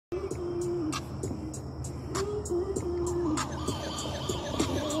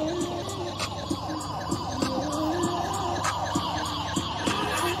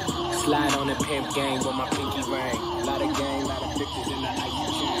Slide on the pimp game with my pinky ring. Lot of game, lot of pictures in the icy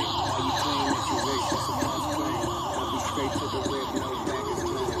chain. How you claim that you rich, that's a false claim. I'll be straight to the whip, no baggage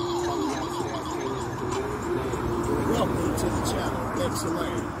claim. Only outside feelings with the money. Welcome to the channel,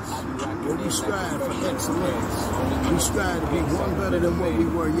 Excellence. Where we strive for excellence. We strive to be one better than what we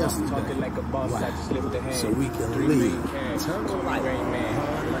were yesterday. Like a boss, I just lift the hand. So we can lead eternal life.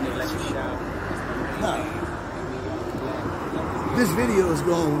 Now, this video is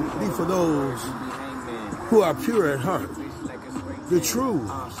going to be for those who are pure at heart. The true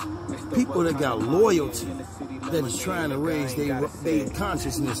people that got loyalty, that is trying to raise their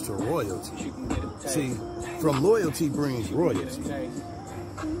consciousness to royalty. See, from loyalty brings royalty.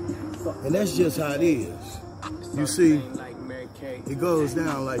 And that's just how it is. You see, it goes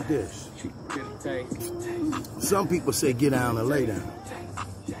down like this. Some people say get down and lay down.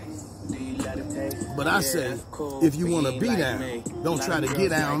 But I say, if you want to be down, don't try to get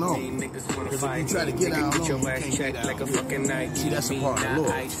down on me. Because if you try to get down on me, you can't get down. See, that's a part of the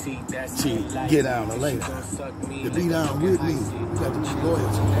Lord. See, get down and lay down. To be down with me, you got to be loyal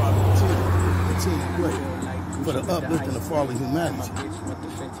to the part of the team play. For the uplifting of fallen humanity.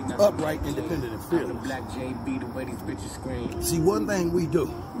 Upright, independent, and fearless. See, one thing we do,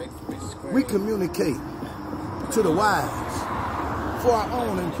 we communicate to the wise for our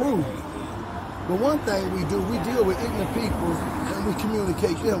own improvement. But one thing we do, we deal with ignorant people and we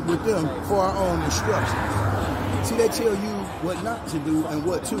communicate with them for our own instructions. See, they tell you what not to do and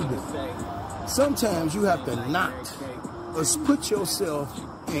what to do. Sometimes you have to not put yourself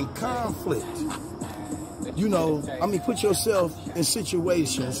in conflict. You know, put yourself in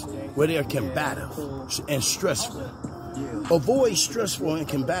situations where they're combative and stressful. Avoid stressful and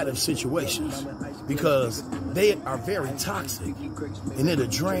combative situations because they are very toxic and it'll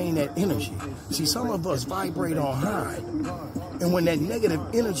drain that energy. See, some of us vibrate on high. And when that negative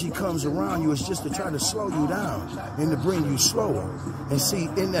energy comes around you, it's just to try to slow you down and to bring you slower. And see,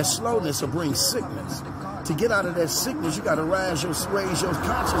 in that slowness, it'll bring sickness. To get out of that sickness, you got to raise your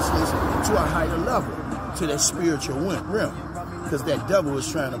consciousness to a higher level, to that spiritual realm, because that devil is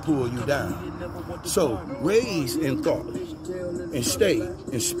trying to pull you down. So raise in thought and stay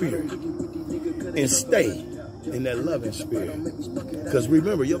in spirit and stay in that loving spirit. Because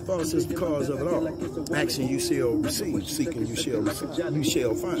remember, your thoughts is the cause of it all. Action you shall receive, seeking you shall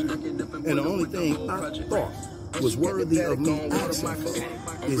find. And the only thing I thought was worthy of me asking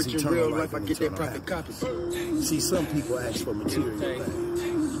for is eternal life and eternal happiness. See, some people ask for material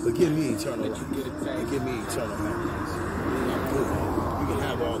things, but give me eternal life and give me eternal happiness. I'm good. You can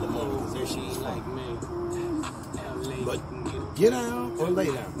have all the money because that shit is fine. But get down or lay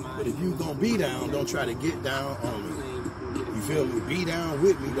down. But if you gonna be down, don't try to get down on me. You feel me? Be down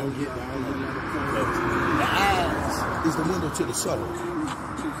with me, don't get down on me. The eyes is the window to the soul.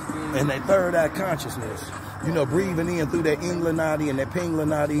 And that third eye consciousness, you know, breathing in through that Inglanati and that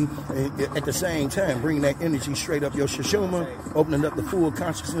Pinglanati at the same time, bringing that energy straight up your Shishuma, opening up the full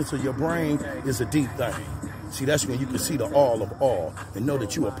consciousness of your brain is a deep thing. See, that's when you can see the all of all and know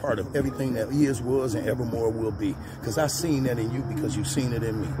that you are part of everything that is, was, and evermore will be. Because I've seen that in you because you've seen it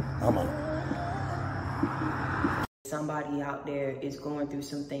in me. I'm out. Somebody out there is going through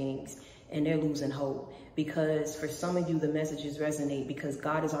some things and they're losing hope. Because for some of you, the messages resonate because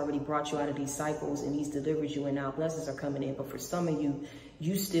God has already brought you out of these cycles and he's delivered you and now blessings are coming in. But for some of you,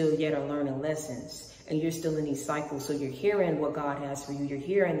 you still yet are learning lessons and you're still in these cycles. So you're hearing what God has for you. You're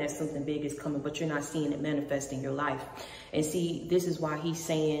hearing that something big is coming, but you're not seeing it manifest in your life. And see, this is why he's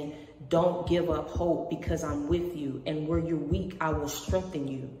saying, don't give up hope because I'm with you. And where you're weak, I will strengthen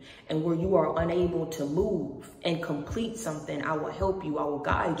you. And where you are unable to move and complete something, I will help you. I will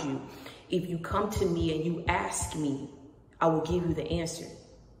guide you. If you come to me and you ask me, I will give you the answer.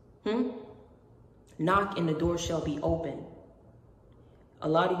 Knock and the door shall be open. A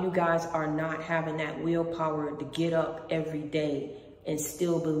lot of you guys are not having that willpower to get up every day and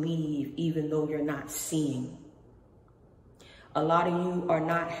still believe even though you're not seeing. A lot of you are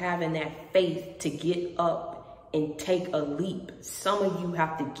not having that faith to get up and take a leap. Some of you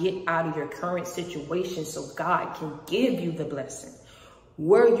have to get out of your current situation so God can give you the blessing.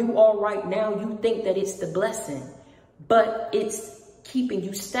 Where you are right now, you think that it's the blessing, but it's keeping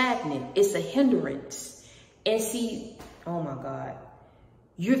you stagnant. It's a hindrance. And see, oh my God,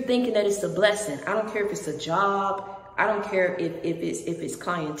 you're thinking that it's a blessing. I don't care if it's a job. I don't care if it's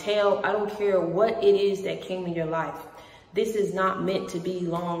clientele. I don't care what it is that came in your life. This is not meant to be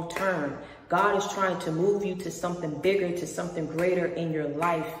long term. God is trying to move you to something bigger, to something greater in your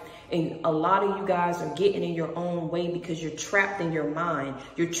life. And a lot of you guys are getting in your own way because you're trapped in your mind.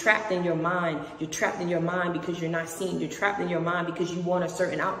 You're trapped in your mind. You're trapped in your mind because you're not seeing. You're trapped in your mind because you want a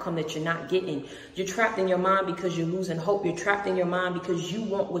certain outcome that you're not getting. You're trapped in your mind because you're losing hope. You're trapped in your mind because you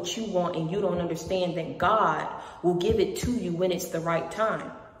want what you want and you don't understand that God will give it to you when it's the right time.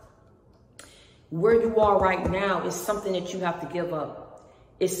 Where you are right now is something that you have to give up.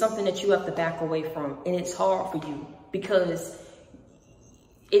 It's something that you have to back away from. And it's hard for you because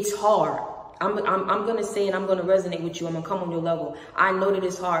it's hard. I'm going to say, and I'm going to resonate with you. I'm going to come on your level. I know that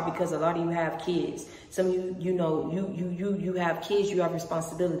it's hard because a lot of you have kids. Some of you, you know, you have kids, you have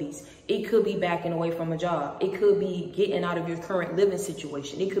responsibilities. It could be backing away from a job. It could be getting out of your current living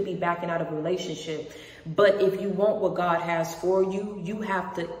situation. It could be backing out of a relationship. But if you want what God has for you, you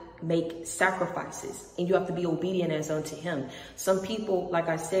have to make sacrifices and you have to be obedient as unto him. Some people, like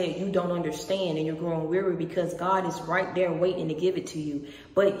I said, you don't understand and you're growing weary because God is right there waiting to give it to you.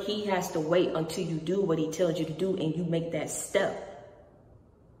 But he has to wait until you do what he tells you to do and you make that step.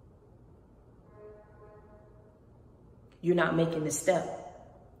 You're not making the step.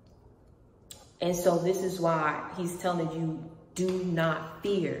 And so this is why he's telling you, do not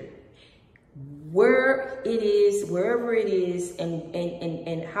fear. Wherever it is,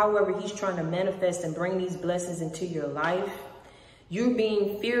 and however he's trying to manifest and bring these blessings into your life, you're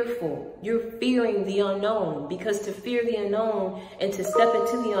being fearful. You're fearing the unknown, because to fear the unknown and to step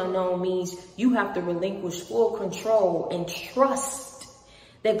into the unknown means you have to relinquish full control and trust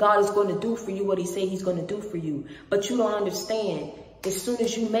that God is going to do for you what he said he's going to do for you. But you don't understand. As soon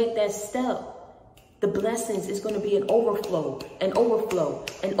as you make that step, the blessings is going to be an overflow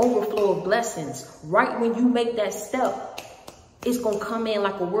of blessings. Right when you make that step, it's going to come in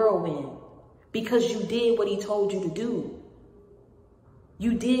like a whirlwind because you did what he told you to do.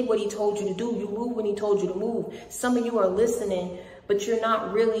 You did what he told you to do. You moved when he told you to move. Some of you are listening, but you're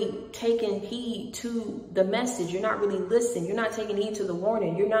not really taking heed to the message. You're not really listening. You're not taking heed to the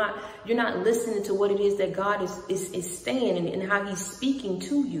warning. You're not listening to what it is that God is saying and how he's speaking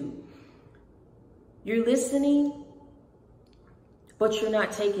to you. You're listening, but you're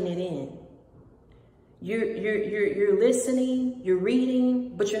not taking it in. You're listening, you're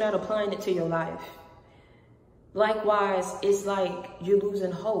reading, but you're not applying it to your life. Likewise, it's like you're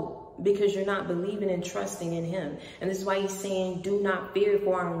losing hope because you're not believing and trusting in him. And this is why he's saying, do not fear,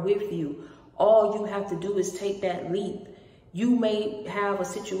 for I'm with you. All you have to do is take that leap. You may have a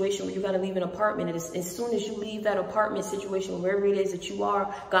situation where you got to leave an apartment. And as soon as you leave that apartment situation, wherever it is that you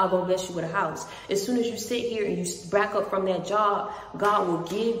are, God will bless you with a house. As soon as you sit here and you back up from that job, God will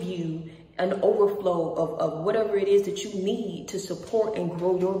give you an overflow of whatever it is that you need to support and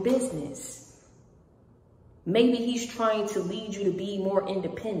grow your business. Maybe he's trying to lead you to be more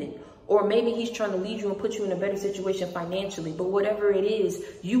independent. Or maybe he's trying to lead you and put you in a better situation financially. But whatever it is,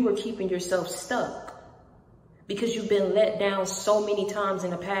 you are keeping yourself stuck. Because you've been let down so many times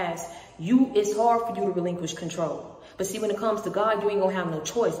in the past, it's hard for you to relinquish control. But see, when it comes to God, you ain't gonna have no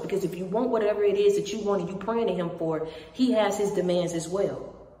choice. Because if you want whatever it is that you want and you praying to him for, he has his demands as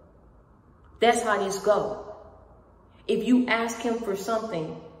well. That's how this go. If you ask him for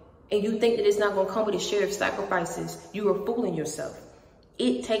something and you think that it's not gonna come with a share of sacrifices, you are fooling yourself.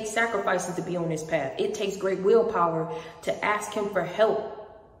 It takes sacrifices to be on this path. It takes great willpower to ask him for help,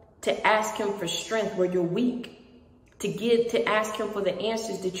 to ask him for strength where you're weak. To ask him for the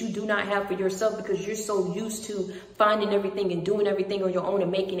answers that you do not have for yourself because you're so used to finding everything and doing everything on your own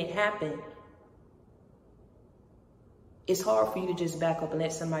and making it happen. It's hard for you to just back up and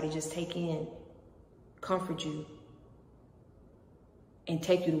let somebody just take in, comfort you, and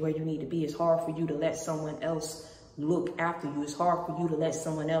take you to where you need to be. It's hard for you to let someone else look after you. It's hard for you to let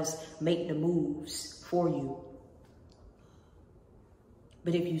someone else make the moves for you.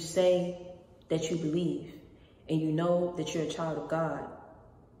 But if you say that you believe, and you know that you're a child of God,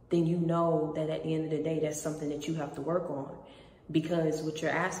 then you know that at the end of the day, that's something that you have to work on. Because what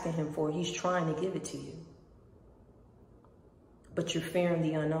you're asking him for, he's trying to give it to you. But you're fearing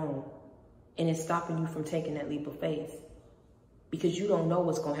the unknown. And it's stopping you from taking that leap of faith. Because you don't know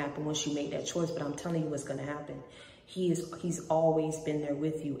what's going to happen once you make that choice. But I'm telling you what's going to happen. He's always been there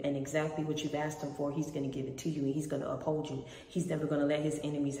with you. And exactly what you've asked him for, he's going to give it to you. And he's going to uphold you. He's never going to let his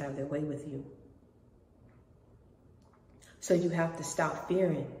enemies have their way with you. So you have to stop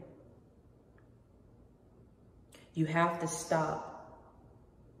fearing. You have to stop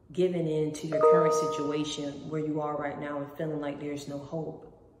giving in to your current situation where you are right now and feeling like there's no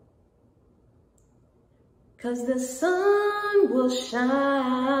hope. Because the sun will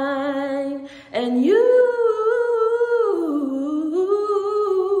shine and you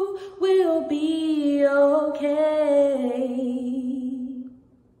will be okay.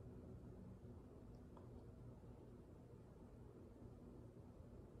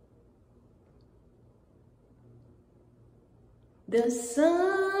 the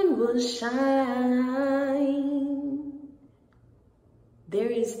sun will shine.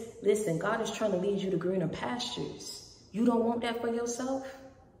 Listen, God is trying to lead you to greener pastures. You don't want that for yourself?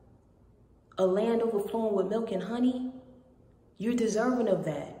 A land overflowing with milk and honey? You're deserving of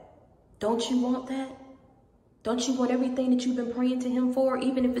that. Don't you want that? Don't you want everything that you've been praying to him for?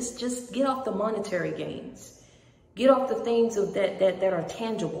 Even if it's just get off the monetary gains. Get off the things that are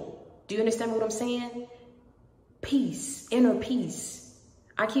tangible. Do you understand what I'm saying? Peace, inner peace.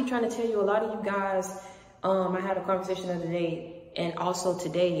 I keep trying to tell you, a lot of you guys, I had a conversation the other day, and also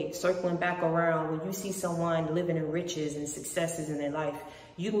today, circling back around, when you see someone living in riches and successes in their life,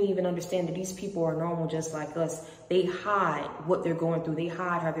 you don't even understand that these people are normal just like us. They hide what they're going through. They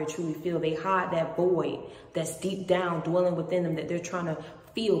hide how they truly feel. They hide that void that's deep down dwelling within them that they're trying to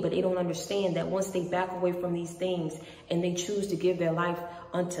feel, but they don't understand that once they back away from these things and they choose to give their life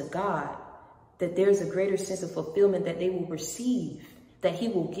unto God, that there's a greater sense of fulfillment that they will receive, that he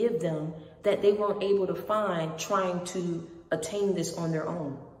will give them, that they weren't able to find trying to attain this on their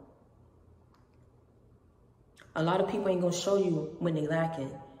own. A lot of people ain't gonna show you when they lacking.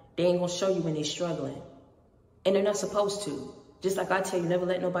 They ain't gonna show you when they struggling. And they're not supposed to. Just like I tell you, never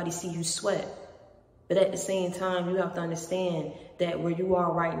let nobody see you sweat. But at the same time, you have to understand that where you are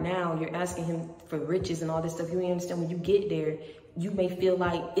right now, you're asking him for riches and all this stuff. You understand when you get there, you may feel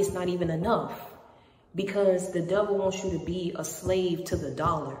like it's not even enough. Because the devil wants you to be a slave to the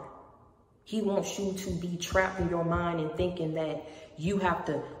dollar. He wants you to be trapped in your mind and thinking that you have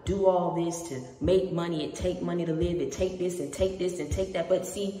to do all this to make money. It take money to live. It take this and take this and take that. But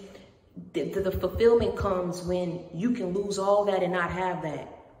see, the fulfillment comes when you can lose all that and not have that.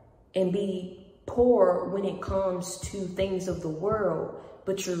 And be poor when it comes to things of the world.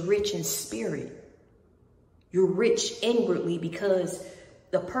 But you're rich in spirit. You're rich inwardly, because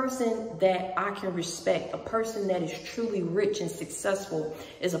the person that I can respect, a person that is truly rich and successful,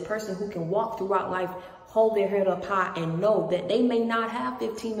 is a person who can walk throughout life, hold their head up high, and know that they may not have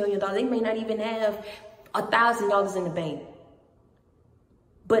 $15 million. They may not even have $1,000 in the bank.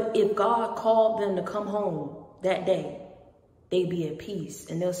 But if God called them to come home that day, they'd be at peace.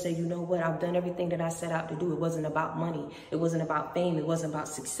 And they'll say, you know what? I've done everything that I set out to do. It wasn't about money. It wasn't about fame. It wasn't about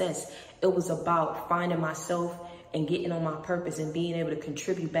success. It was about finding myself and getting on my purpose and being able to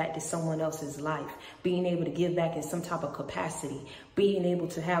contribute back to someone else's life, being able to give back in some type of capacity, being able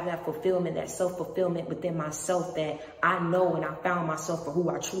to have that fulfillment, that self-fulfillment within myself, that I know and I found myself for who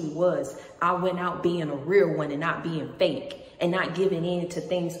I truly was. I went out being a real one and not being fake and not giving in to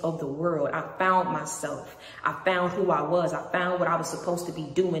things of the world. I found myself. I found who I was. I found what I was supposed to be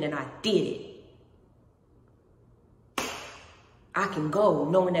doing, and I did it. I can go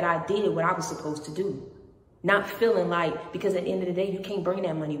knowing that I did what I was supposed to do. Not feeling like, because at the end of the day, you can't bring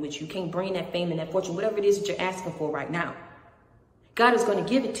that money with you. You can't bring that fame and that fortune, whatever it is that you're asking for right now. God is going to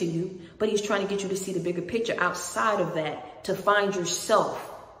give it to you, but he's trying to get you to see the bigger picture outside of that, to find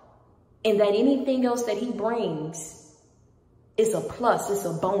yourself. And that anything else that he brings is a plus, it's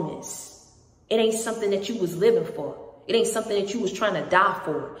a bonus. It ain't something that you was living for. It ain't something that you was trying to die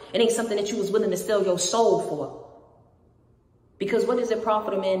for. It ain't something that you was willing to sell your soul for. Because what does it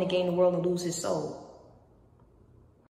profit a man to gain the world and lose his soul?